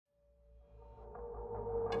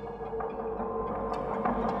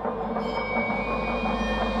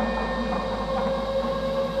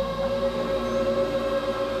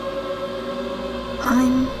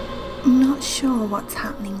sure what's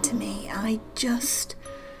happening to me. I just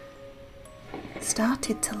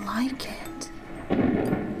started to like it.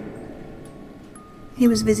 He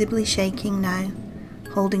was visibly shaking now,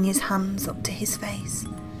 holding his hands up to his face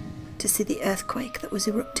to see the earthquake that was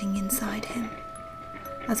erupting inside him,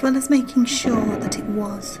 as well as making sure that it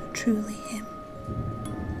was truly him.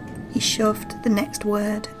 He shoved the next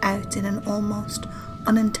word out in an almost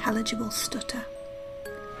unintelligible stutter.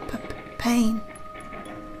 Pain.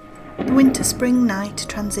 The winter-spring night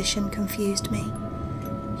transition confused me.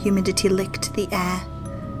 Humidity licked the air,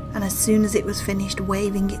 and as soon as it was finished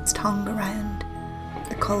waving its tongue around,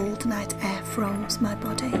 the cold night air froze my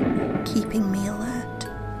body, keeping me alert.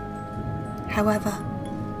 However,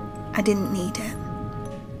 I didn't need it.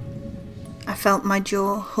 I felt my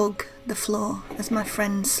jaw hug the floor as my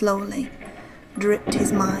friend slowly dripped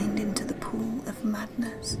his mind into the pool of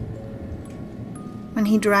madness. When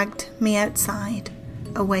he dragged me outside,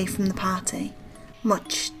 away from the party,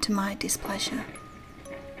 much to my displeasure,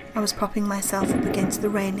 I was propping myself up against the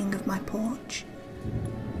railing of my porch.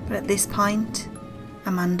 But at this point, I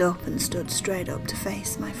manned up and stood straight up to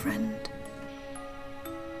face my friend.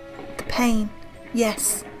 The pain,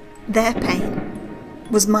 yes, their pain,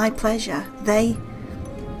 was my pleasure. They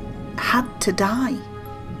had to die.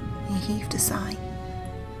 He heaved a sigh.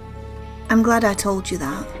 I'm glad I told you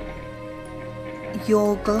that.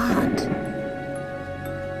 You're glad?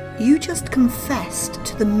 You just confessed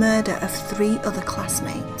to the murder of 3 other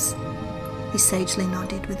classmates. He sagely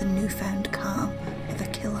nodded with a newfound calm of a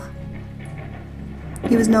killer.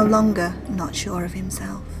 He was no longer not sure of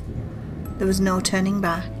himself. There was no turning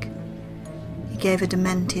back. He gave a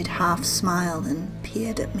demented half smile and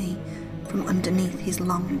peered at me from underneath his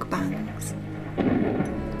long bangs.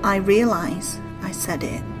 I realise I said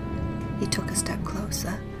it. He took a step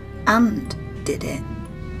closer and did it.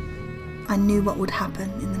 I knew what would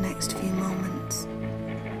happen in the next few moments.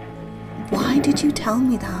 Why did you tell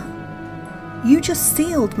me that? You just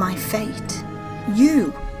sealed my fate.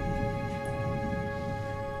 You.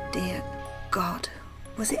 Dear God,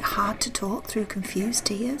 was it hard to talk through confused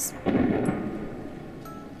tears?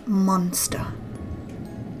 Monster.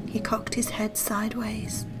 He cocked his head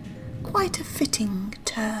sideways. Quite a fitting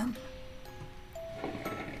term.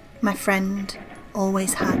 My friend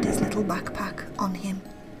always had his little backpack on him.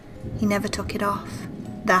 He never took it off,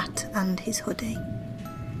 that and his hoodie.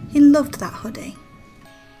 He loved that hoodie.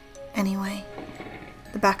 Anyway,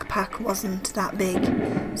 the backpack wasn't that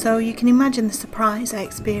big, so you can imagine the surprise I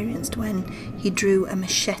experienced when he drew a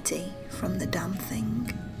machete from the damn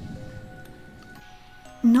thing.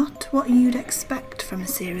 Not what you'd expect from a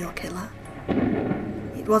serial killer.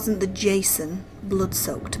 It wasn't the Jason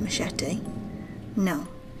blood-soaked machete. No.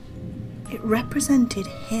 It represented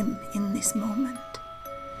him in this moment.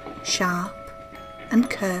 Sharp and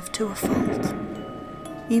curved to a fault.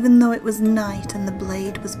 Even though it was night and the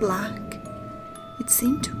blade was black, it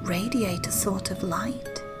seemed to radiate a sort of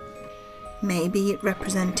light. Maybe it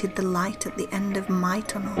represented the light at the end of my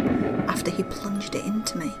tunnel after he plunged it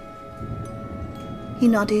into me. He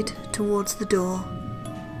nodded towards the door.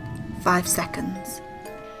 5 seconds.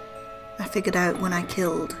 I figured out when I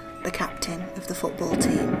killed the captain of the football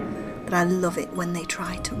team that I love it when they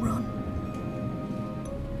try to run.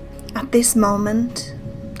 At this moment,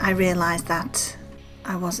 I realised that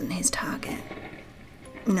I wasn't his target.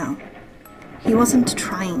 No, he wasn't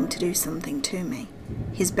trying to do something to me,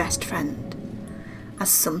 his best friend, as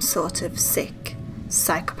some sort of sick,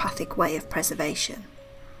 psychopathic way of preservation,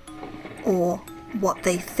 or what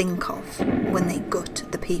they think of when they gut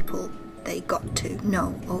the people they got to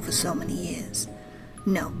know over so many years.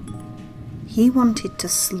 No, he wanted to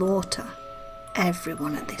slaughter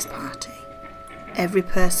everyone at this party. Every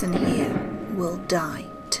person here will die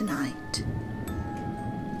tonight.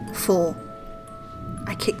 4.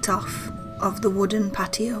 I kicked off of the wooden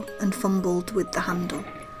patio and fumbled with the handle.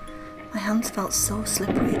 My hands felt so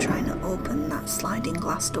slippery trying to open that sliding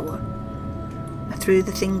glass door. I threw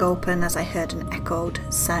the thing open as I heard an echoed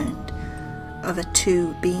sound of a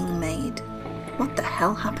 2 being made. What the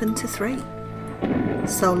hell happened to 3?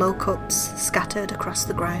 Solo cups scattered across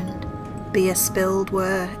the ground. Beer spilled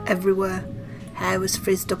everywhere. Hair was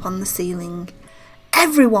frizzed up on the ceiling.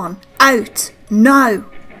 Everyone out! No!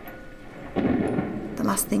 The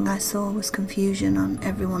last thing I saw was confusion on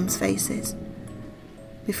everyone's faces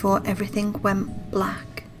before everything went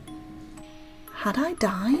black. Had I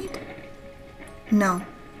died? No.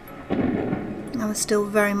 I was still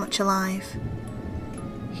very much alive.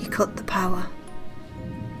 He cut the power.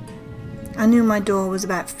 I knew my door was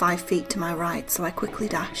about 5 feet to my right, so I quickly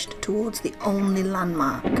dashed towards the only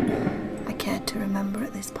landmark I cared to remember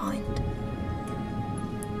at this point.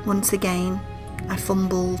 Once again, I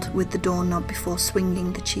fumbled with the doorknob before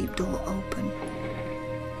swinging the cheap door open.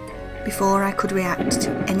 Before I could react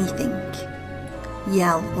to anything,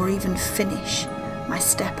 yell or even finish my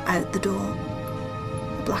step out the door,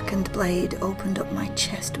 a blackened blade opened up my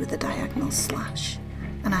chest with a diagonal slash,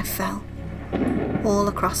 and I fell. All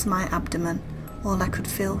across my abdomen, all I could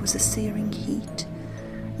feel was a searing heat,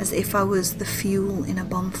 as if I was the fuel in a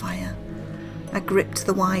bonfire. I gripped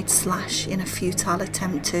the wide slash in a futile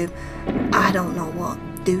attempt to, I don't know what,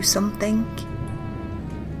 do something.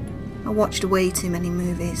 I watched way too many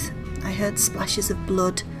movies. I heard splashes of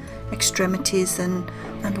blood, extremities, and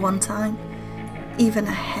one time, even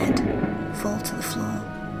a head fall to the floor.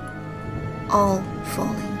 All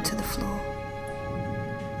falling to the floor.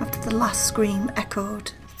 After the last scream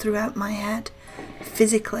echoed throughout my head,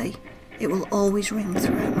 physically, it will always ring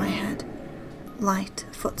throughout my head. Light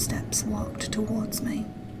footsteps walked towards me.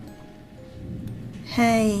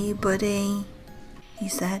 "Hey, buddy," he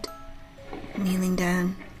said, kneeling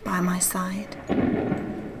down by my side.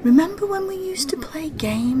 "Remember when we used to play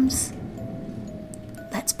games?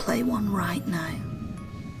 Let's play one right now."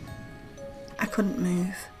 I couldn't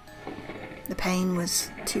move. The pain was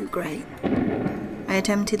too great. I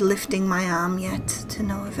attempted lifting my arm, yet to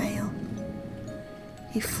no avail.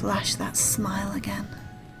 He flashed that smile again,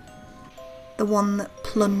 the one that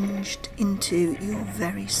plunged into your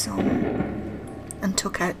very soul and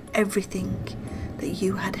took out everything that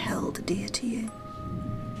you had held dear to you.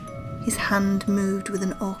 His hand moved with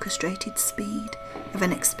an orchestrated speed of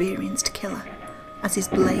an experienced killer as his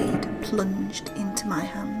blade plunged into my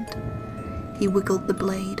hand. He wiggled the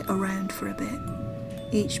blade around for a bit,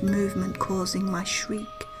 each movement causing my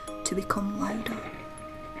shriek to become louder.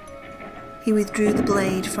 He withdrew the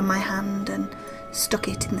blade from my hand and stuck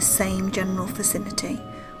it in the same general vicinity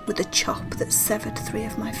with a chop that severed 3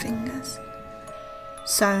 of my fingers.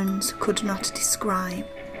 Sounds could not describe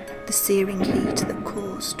the searing heat that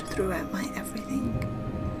coursed throughout my everything.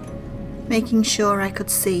 Making sure I could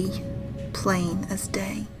see, plain as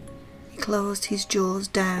day, he closed his jaws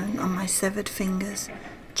down on my severed fingers,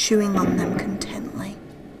 chewing on them contently.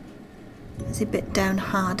 As he bit down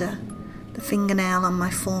harder, the fingernail on my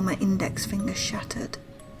former index finger shattered.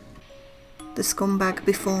 The scumbag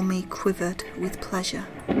before me quivered with pleasure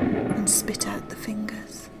and spit out the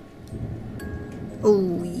fingers.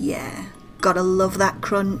 Oh yeah, gotta love that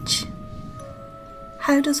crunch.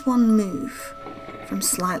 How does one move from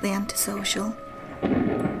slightly antisocial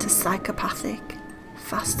to psychopathic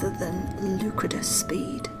faster than lucrative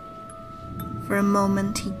speed? For a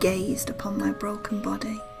moment he gazed upon my broken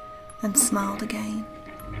body and smiled again.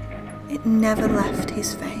 It never left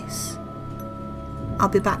his face. "I'll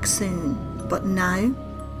be back soon, but now?"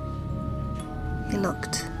 He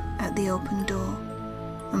looked at the open door,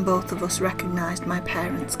 and both of us recognized my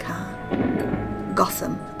parents' car.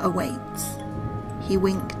 "Gotham awaits." He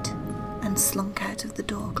winked and slunk out of the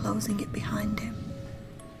door, closing it behind him.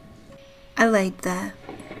 I laid there,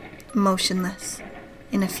 motionless.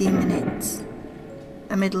 In a few minutes,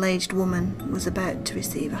 a middle-aged woman was about to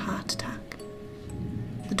receive a heart attack.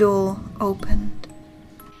 The door opened,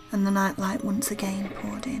 and the nightlight once again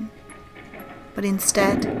poured in. But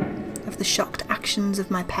instead of the shocked actions of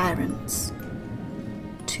my parents,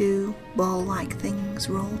 2 ball-like things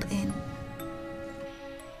rolled in.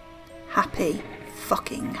 Happy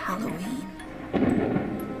fucking Halloween.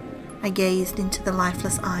 I gazed into the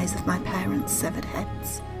lifeless eyes of my parents' severed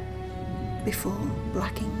heads before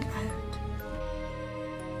blacking out.